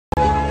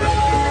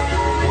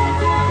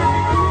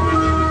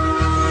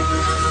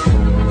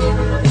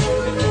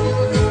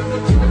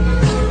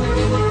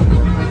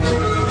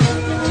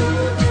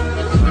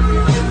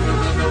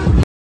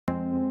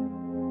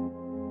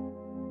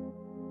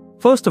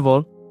First of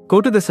all, go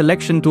to the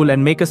selection tool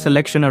and make a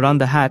selection around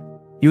the hat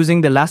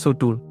using the lasso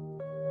tool.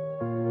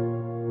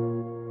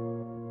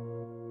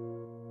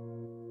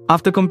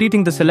 After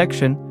completing the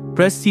selection,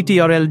 press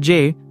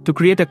Ctrl+J to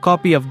create a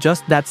copy of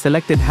just that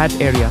selected hat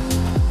area.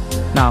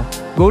 Now,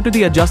 go to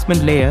the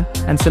adjustment layer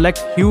and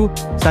select Hue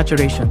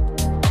Saturation.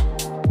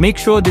 Make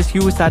sure this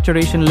hue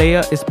saturation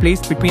layer is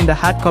placed between the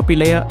hat copy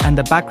layer and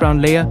the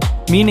background layer,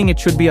 meaning it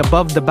should be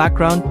above the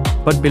background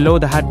but below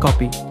the hat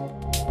copy.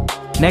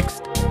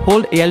 Next,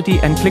 hold Alt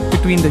and click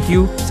between the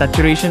hue,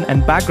 saturation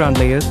and background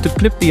layers to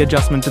clip the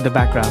adjustment to the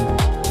background.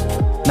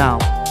 Now,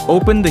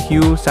 open the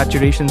hue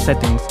saturation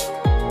settings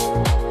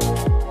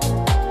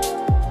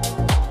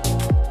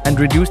and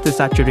reduce the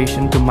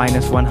saturation to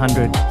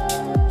 -100.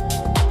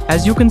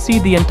 As you can see,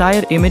 the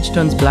entire image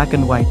turns black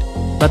and white,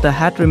 but the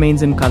hat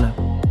remains in color.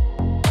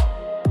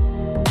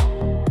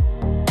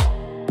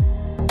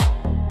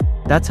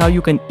 That's how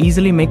you can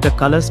easily make the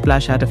color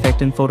splash hat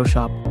effect in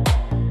Photoshop.